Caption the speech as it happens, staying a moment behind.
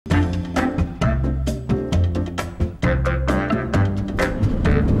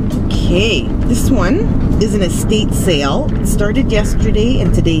Okay, this one is an estate sale. It started yesterday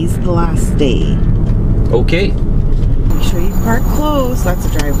and today's the last day. Okay. Make sure you park close. That's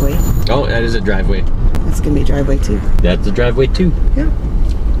a driveway. Oh, that is a driveway. That's gonna be a driveway too. That's a driveway too. Yeah.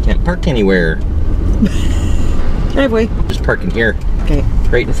 Can't park anywhere. Driveway. Just park in here. Okay.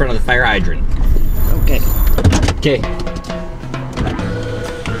 Right in front of the fire hydrant. Okay. Okay.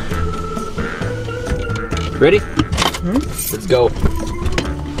 Ready? Mm-hmm. Let's go.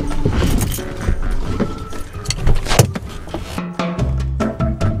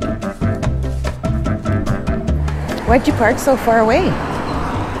 Why'd you park so far away?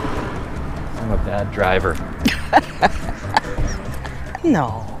 I'm a bad driver.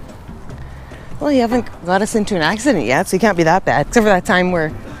 No. Well, you haven't got us into an accident yet, so you can't be that bad. Except for that time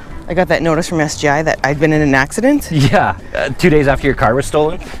where I got that notice from SGI that I'd been in an accident. Yeah. 2 days after your car was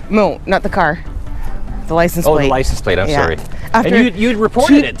stolen? No, not the car. The license plate. Oh, the license plate. I'm sorry. After, and you'd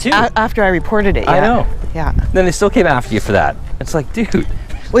reported it too. After I reported it, yeah. I know. Yeah. Then they still came after you for that. It's like, dude.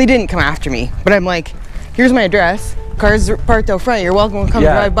 Well, he didn't come after me, but I'm like, here's my address. Car's parked out front. You're welcome to come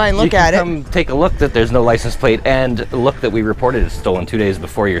drive by and look at it. Come take a look that there's no license plate and look that we reported it stolen 2 days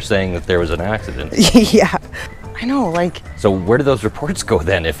before you're saying that there was an accident. Yeah. I know, like. So where do those reports go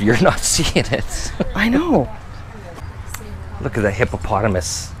then if you're not seeing it? I know. Look at that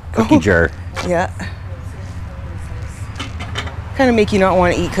hippopotamus cookie jar. Yeah. Kind of make you not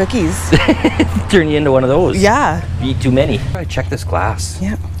want to eat cookies. Turn you into one of those. Yeah. You eat too many. Check this glass.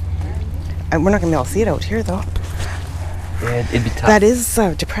 Yeah. We're not gonna be able to see it out here though. Yeah, it'd be tough. That is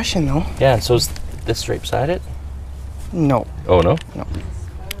depression though. Yeah, and so is this right beside it? No. Oh no? No.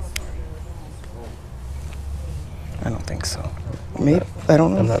 I don't think so. Maybe. I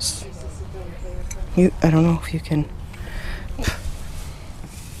don't know. And that's... I don't know if you can.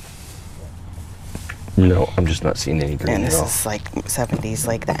 No, I'm just not seeing any green And at this all. is like 70s,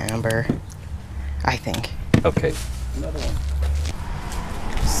 like the amber, I think. Okay.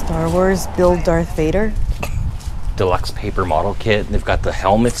 Star Wars, build Darth Vader. Deluxe paper model kit. They've got the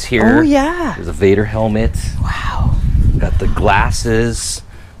helmets here. Oh yeah. There's a Vader helmet. Wow. Got the glasses.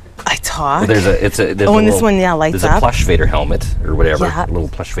 I talk. Well, there's and little, this one, yeah, lights up. There's a plush Vader helmet or whatever. Yeah. A little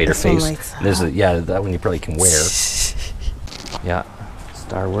plush Vader This one face. lights And there's up. yeah, that one you probably can wear. Yeah.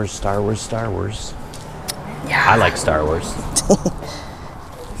 Star Wars, Star Wars, Star Wars. Yeah. I like Star Wars.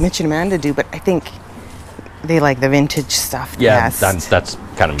 Mitch and Amanda do, but I think they like the vintage stuff. Yeah, best. that's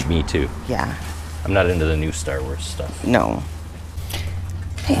kind of me too. Yeah. I'm not into the new Star Wars stuff. No.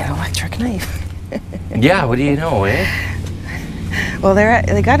 Hey, an electric knife. Yeah, what do you know, eh? Well,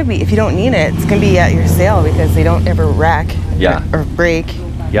 they got to be. If you don't need it, it's gonna be at your sale because they don't ever wreck. Yeah. Or break.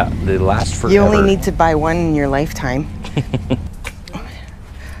 Yeah, they last forever. You only need to buy one in your lifetime.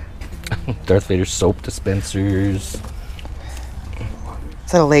 Darth Vader soap dispensers.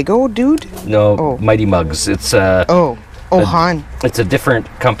 Is that a Lego dude? No, Oh. Mighty Mugs. It's Oh, Han. It's a different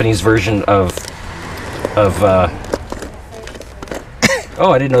company's version of oh,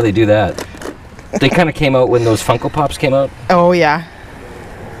 I didn't know they do that. They kind of came out when those Funko Pops came out. Oh yeah.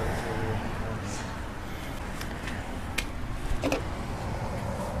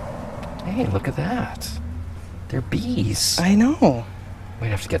 Hey, look at that. They're bees. I know. Might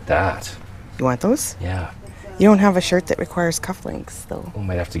have to get that. You want those? Yeah. You don't have a shirt that requires cufflinks, though. We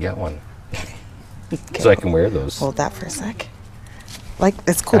might have to get one. Okay. So I can wear those. Hold that for a sec. Like,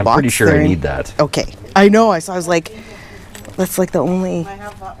 it's a cool I'm box. pretty sure they're I in. need that. Okay. I know. So I was like, that's like the only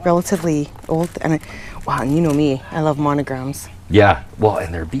relatively old. Wow, and you know me. I love monograms. Yeah. Well,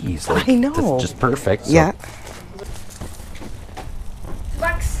 and they're bees. Like, I know. That's just perfect. So. Yeah.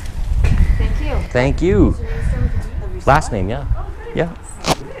 Lex. Thank you. Thank you. Last name, yeah. Yeah.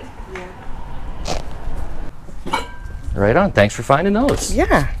 Right on. Thanks for finding those.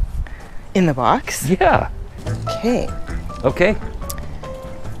 Yeah. In the box. Yeah. Okay. Okay.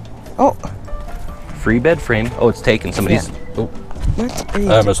 Oh. Free bed frame. Oh, it's taken. Somebody's. Yeah. Oh, What are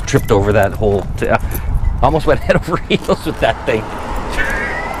you I almost tripped over that whole. Almost went head over heels with that thing.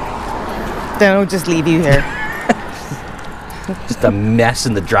 Then I'll just leave you here. Just a mess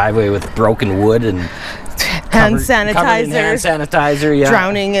in the driveway with broken wood and Hand covered in sanitizer. hand sanitizer. Yeah.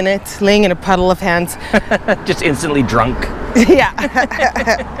 Drowning in it. Laying in a puddle of hands. Just instantly drunk. Yeah.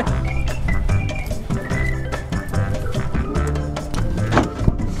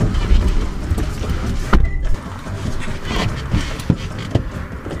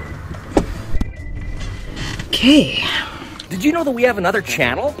 Okay. Did you know that we have another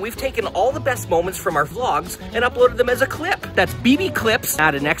channel? We've taken all the best moments from our vlogs and uploaded them as a clip. That's BB Clips,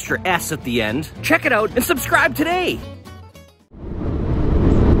 add an extra S at the end. Check it out and subscribe today.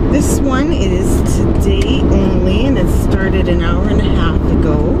 This one is today only, and it started an hour and a half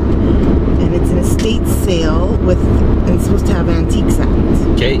ago. It's an estate sale with, and it's supposed to have antiques at it.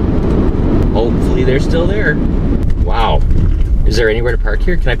 Okay. Hopefully they're still there. Wow. Is there anywhere to park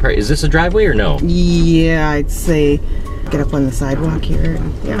here? Can I park? Is this a driveway or no? Yeah, I'd say get up on the sidewalk here.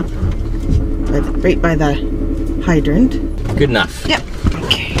 And, yeah. But right by the hydrant. Good enough. Yep.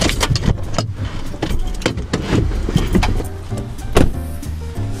 Okay.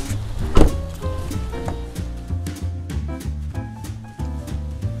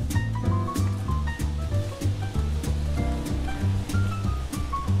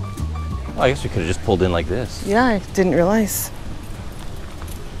 Oh, I guess we could have just pulled in like this. Yeah, I didn't realize.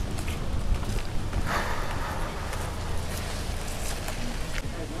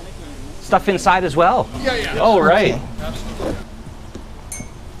 Stuff inside as well? Yeah. Oh, right. Okay. Absolutely.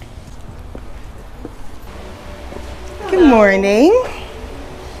 Good morning.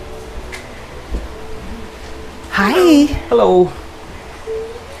 Hi. Hello.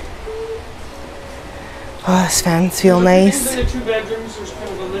 Oh, this fans feel nice. In the 2 bedrooms, there's kind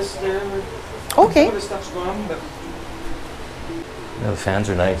of a list there. Okay. Some of the stuff's gone, but Yeah, the fans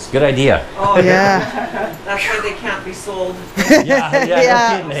are nice. Good idea. Oh, Yeah. that's why they can't be sold. Yeah,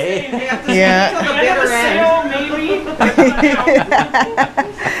 Yeah. no kidding, hey? They have to Yeah. till the bitter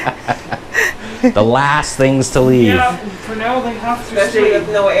end. The last things to leave. yeah, for now they have to Especially stay. with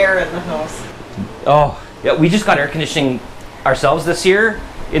no air in the house. Oh, yeah, we just got air conditioning ourselves this year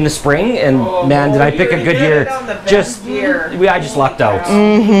in the spring, and Oh, man, did I you pick a already good did year. it on the best Just, year. I just lucked out.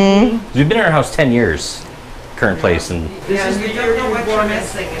 Mm-hmm. We've been in our house 10 years, current place, and Yeah, is you the don't year know you what were you're born in.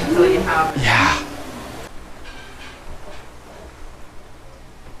 missing until you have it. yeah.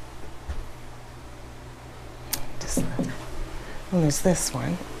 Oh, there's this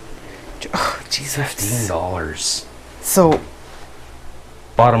one. Oh, Jesus. $15. So,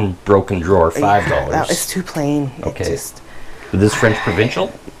 Bottom broken drawer, $5. yeah, that was too plain. Okay. It just, Is this French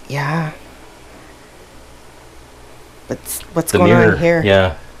Provincial? yeah. But what's The going mirror. on here?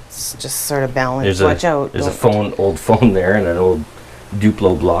 Yeah. It's just sort of balanced. There's Watch a out. there's a don't- old phone there, and an old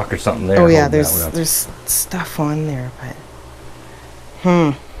Duplo block or something there. Oh yeah, holding that one up. there's stuff on there,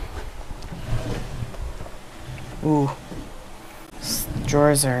 but Ooh.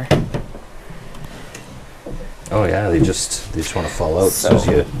 Drawers are Oh yeah, they just want to fall out as soon as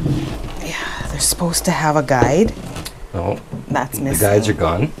you. yeah, they're supposed to have a guide. Oh, That's the missing. guides are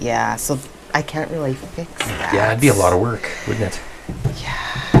gone. Yeah, so I can't really fix that. Yeah, it'd be a lot of work, wouldn't it?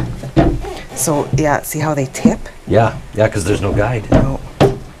 So yeah, see how they tip? Yeah, because there's no guide. No.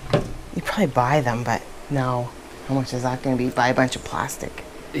 You probably buy them, but no. How much is that going to be? Buy a bunch of plastic.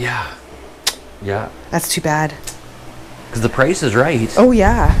 Yeah. That's too bad. Because the price is right. Oh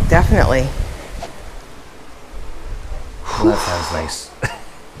yeah, definitely. Well, that sounds nice.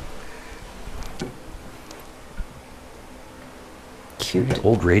 Cute.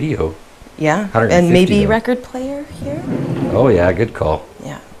 Old radio. Yeah. 150 And maybe though. record player here? Oh yeah, good call.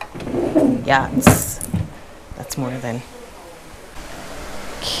 Yeah. Yeah, that's more than.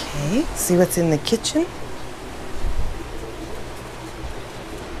 Okay, see what's in the kitchen?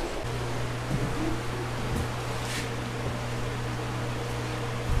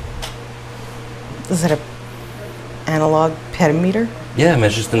 Is it a analog pedometer? Yeah,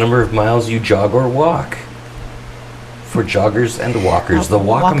 measures the number of miles you jog or walk. For joggers and walkers, the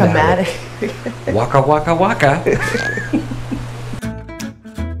Walk-O-Matic. Waka waka waka.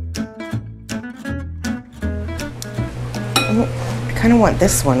 I kind of want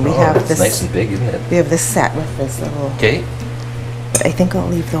this one. We have It's this. nice and big, isn't it? We have this set with this little. Okay. But I think I'll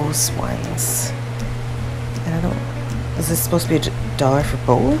leave those ones. And I don't. Is this supposed to be $1 for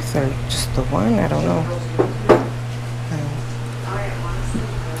both or just the one? I don't know.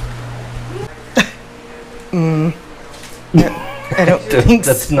 I don't think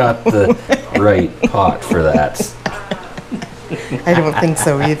That's so. not the right pot for that. I don't think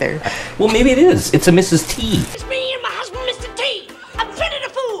so either. Well, maybe it is. It's a Mrs. T. It's me and my husband, Mr. T. I'm pity the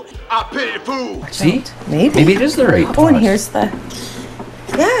fool. I pity the fool. See? Maybe. Maybe it is the right pot. Oh, and here's the.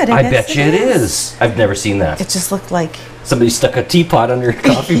 Yeah, I bet you it is. I've never seen that. It just looked like. Somebody stuck a teapot under a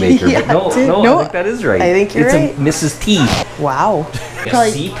coffee maker. Yeah, but no, dude, no, no, I think that is right. I think you're it's right. a Mrs. T. Wow.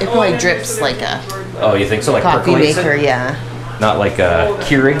 see? It probably drips like a Oh, you think so? Like coffee percolates maker, it? yeah. Not like a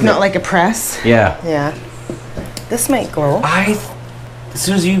Keurig? Not like a press. Yeah. Yeah. This might glow. As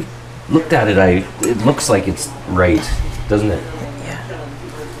soon as you looked at it, it looks like it's right, doesn't it? Yeah.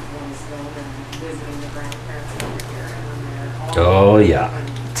 Oh, yeah.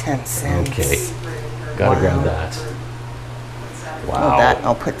 10 cents. Okay. Gotta grab that. Wow. Well, that,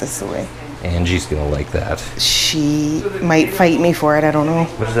 I'll put this away. Angie's gonna like that. She might fight me for it, I don't know.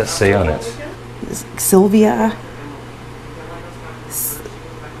 What does that say on it?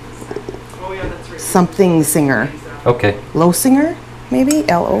 something singer. Okay. Low singer, maybe?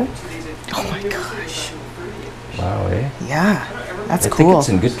 L-O? Oh my gosh. Wow, eh? Yeah, that's I cool. think it's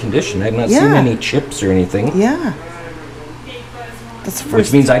in good condition. I've not seen any chips or anything. Yeah. That's the first.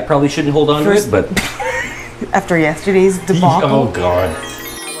 Which means I probably shouldn't hold on to it, but... After yesterday's debacle. Oh, God.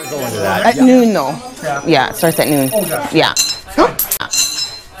 We're going to that. At noon, though. Yeah, it starts at noon. Oh, gosh. Yeah.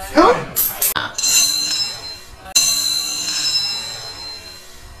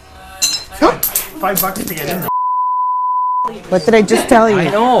 $5 to get in. What did I just tell you? I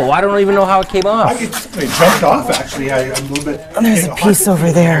know. I don't even know how it came off. It jumped off, actually. I'm a little bit... There's a piece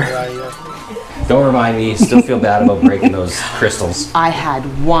over there. Don't remind me. Still feel bad about breaking those crystals. I had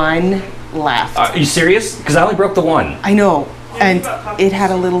one left. Are you serious? Because I only broke the one. I know. And it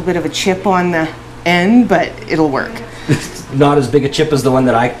had a little bit of a chip on the end, but it'll work. Not as big a chip as the one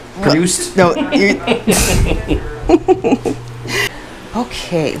that I produced? No.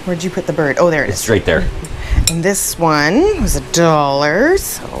 Okay, where'd you put the bird? Oh, there it is. It's right there. And this one was $1,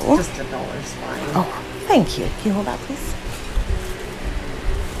 so... Just $1's fine. Oh, thank you. Can you hold that, please?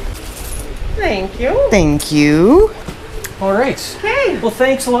 Thank you. Thank you. All right. Okay. Well,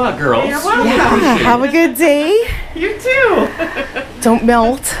 thanks a lot, girls. You're welcome. Yeah, have a good day. You too. Don't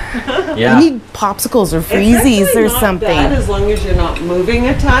melt. Yeah. I need popsicles or freezies or something. Bad, as long as you're not moving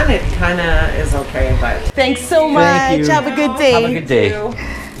a ton, it kind of is okay. But Thanks so much. Thank you. Have a good day. Have a good day.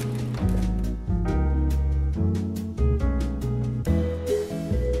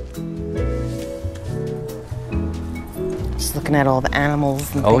 Just looking at all the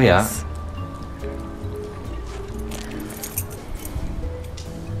animals and Oh, things. yeah.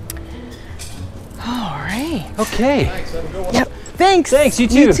 All right. Okay. Yep. Thanks. Thanks, you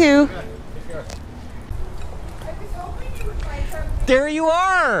too. You too. There you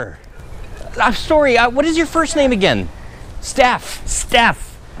are. I'm sorry. What is your first name again? Steph.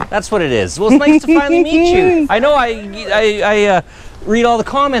 Steph. That's what it is. Well, it's nice to finally meet you. I know I read all the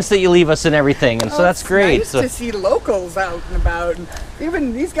comments that you leave us and everything, and so that's great. Nice to see locals out and about. And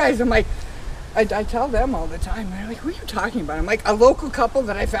even these guys, I'm like, I tell them all the time. They're like, "Who are you talking about?" I'm like, "A local couple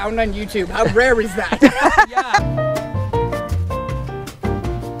that I found on YouTube. How rare is that?" Yeah.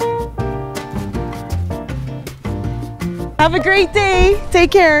 Have a great day.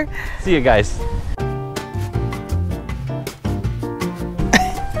 Take care. See you guys.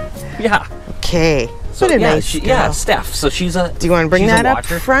 Yeah. Okay. So What a yeah, nice girl. yeah, Steph. So she's a. Do you want to bring she's that a up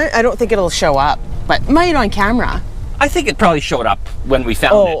watcher. front? I don't think it'll show up, but might on camera. I think it probably showed up when we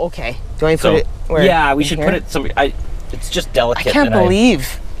found it. Oh, okay. Do I put So it where? yeah, we in should here? put it some. It's just delicate. I can't and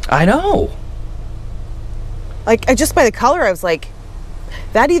believe. I know. Like, just by the color, I was like,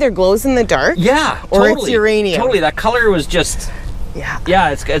 that either glows in the dark. Yeah. Or totally. it's uranium. Totally. That color was just. Yeah. Yeah,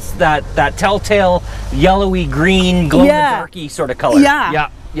 it's that telltale yellowy green glow in the darky sort of color. Yeah. Yeah.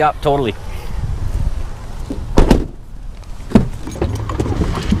 Yeah. Totally.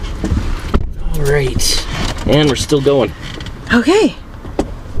 All right, and we're still going. Okay.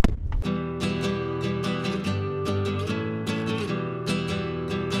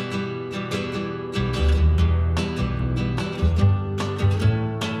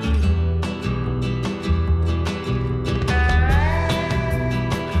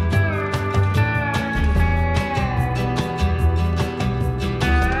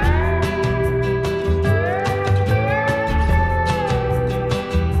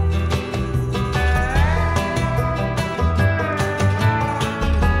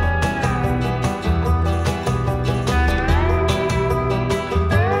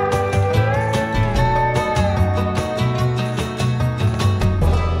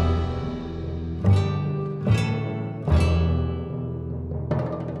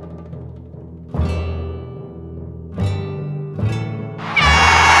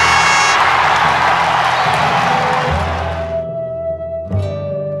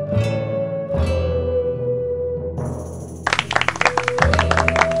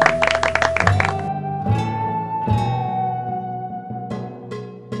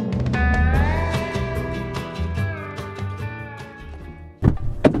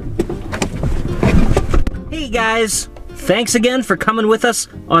 Hey guys, thanks again for coming with us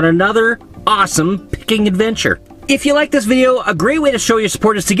on another awesome picking adventure. If you like this video, a great way to show your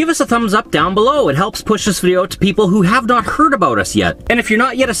support is to give us a thumbs up down below. It helps push this video out to people who have not heard about us yet. And if you're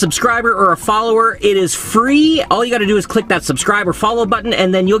not yet a subscriber or a follower, it is free. All you gotta do is click that subscribe or follow button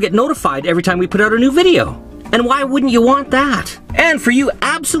and then you'll get notified every time we put out a new video. And why wouldn't you want that? And for you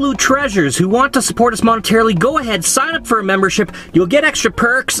absolute treasures who want to support us monetarily, go ahead, sign up for a membership. You'll get extra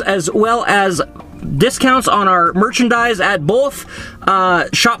perks as well as discounts on our merchandise at both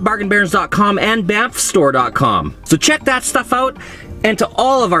shopbargainbarons.com and bamfstore.com. So check that stuff out. And to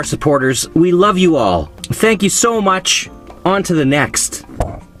all of our supporters, we love you all. Thank you so much. On to the next.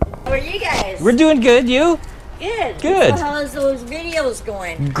 How are you guys? We're doing good, you? Good. Good. So how's those videos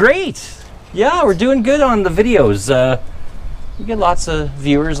going? Great. Yeah, we're doing good on the videos. We get lots of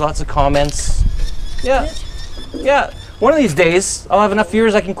viewers, lots of comments. Yeah. Yeah. One of these days, I'll have enough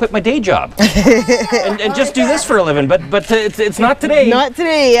viewers I can quit my day job and just do this for a living. But it's not today. Not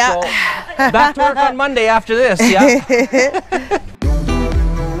today, yeah. So, back to work on Monday after this, yeah.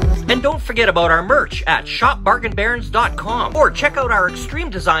 And don't forget about our merch at shopbargainbarons.com or check out our extreme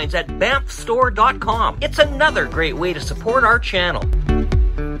designs at bamfstore.com. It's another great way to support our channel.